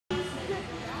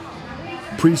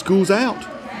Preschool's out,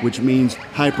 which means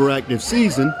hyperactive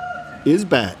season is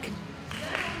back.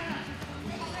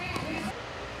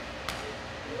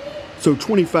 So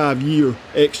 25-year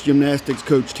ex-gymnastics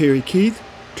coach Terry Keith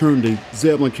turned the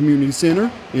Zebulon Community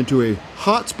Center into a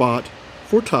hot spot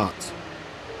for tots.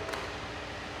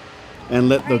 And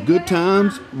let the good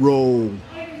times roll.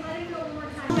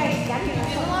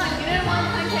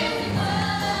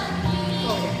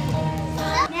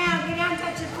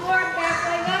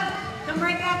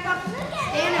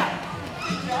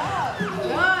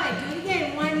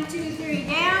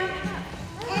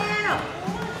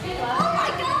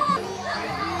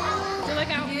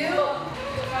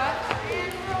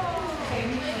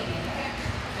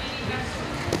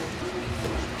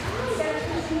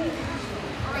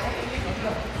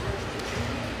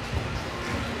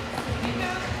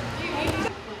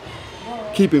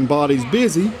 Keeping bodies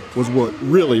busy was what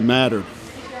really mattered.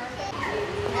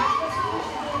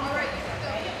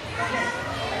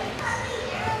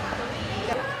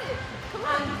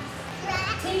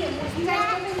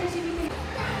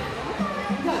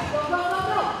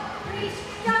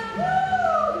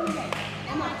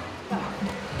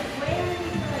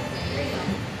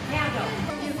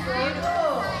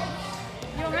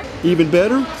 Even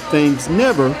better, things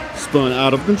never spun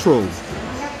out of control.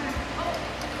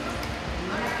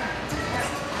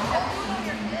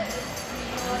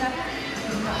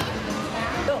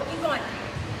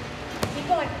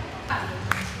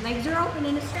 Legs are open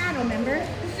in a straddle, remember?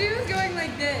 She was going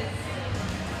like this.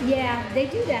 Yeah, they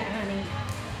do that, honey.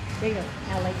 There you go.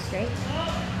 Now legs straight.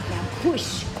 Now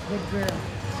push. Good girl.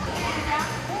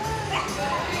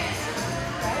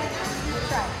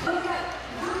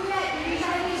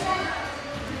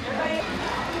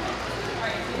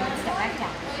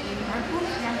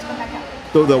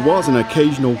 Though there was an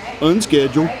occasional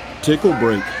unscheduled tickle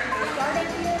break.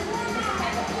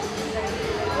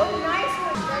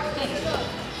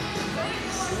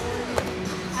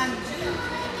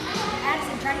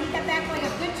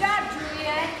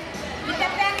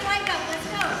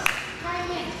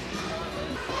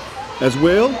 As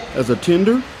well as a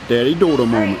tender daddy-daughter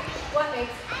moment.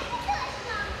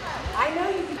 I know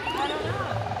you can. I don't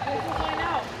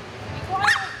know.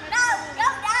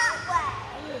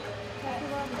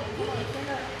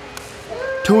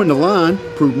 Towing the line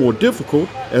proved more difficult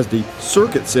as the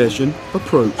circuit session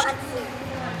approached.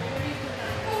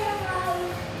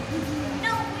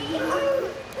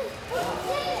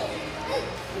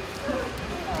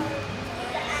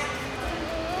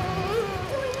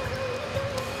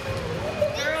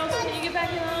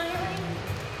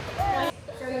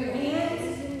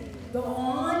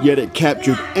 Yet it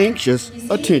captured anxious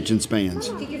attention spans.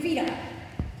 Kick your feet up.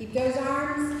 Keep those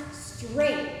arms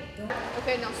straight.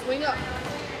 Okay, now swing up.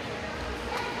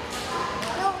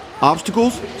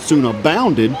 Obstacles soon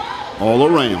abounded all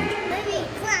around.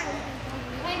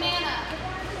 Hey, Nana.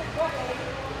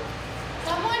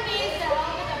 Someone needs to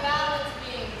help with the balance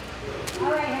beam.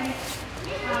 All right,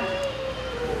 honey.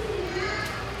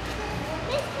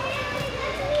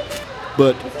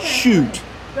 But shoot,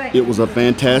 it was a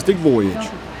fantastic voyage.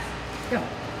 Go.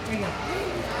 There you go.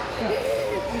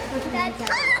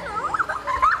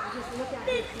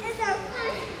 This is our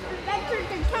first adventure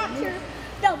to capture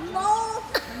the mole.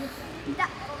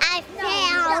 I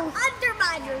found the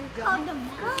underminer called the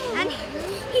mole. And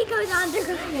he goes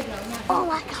underground. Oh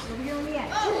my God. Over here on the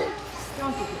edge.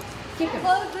 Don't you? Kick him.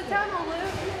 Close the tunnel,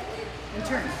 Luke. And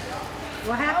turn.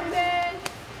 What happened? Okay.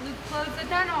 Luke, close the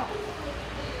tunnel.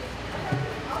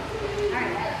 All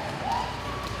right.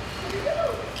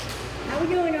 How we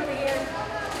doing over here?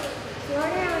 Slow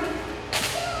down.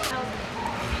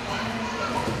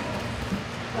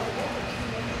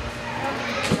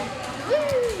 Woo!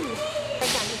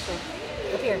 Right down this way.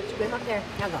 Up here. Swim up there.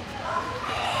 Now go.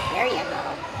 There you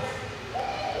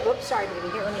go. Oops, sorry, baby.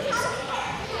 Here, let me fix it.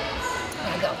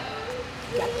 Now go.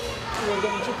 Yep. You're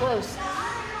getting too close.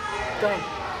 Go ahead.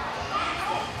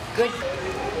 Good.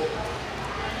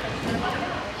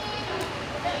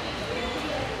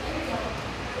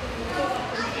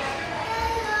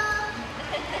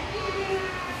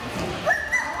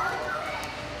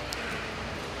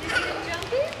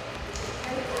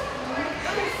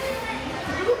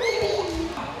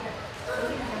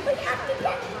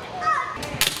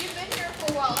 You've been here for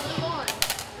a while. Move on.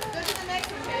 Go to the next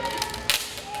one, Haley.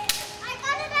 I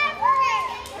got it everywhere.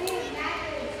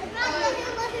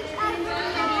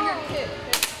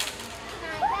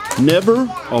 Never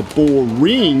a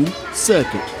boring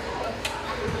second.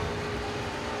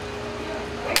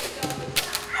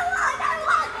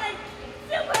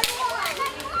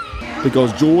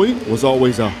 Because joy was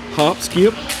always a hop,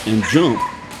 skip, and jump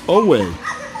away.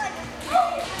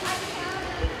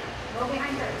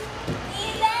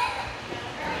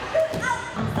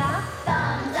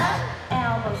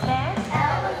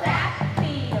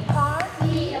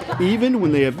 even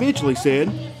when they eventually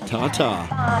said ta-ta.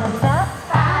 Bottoms up.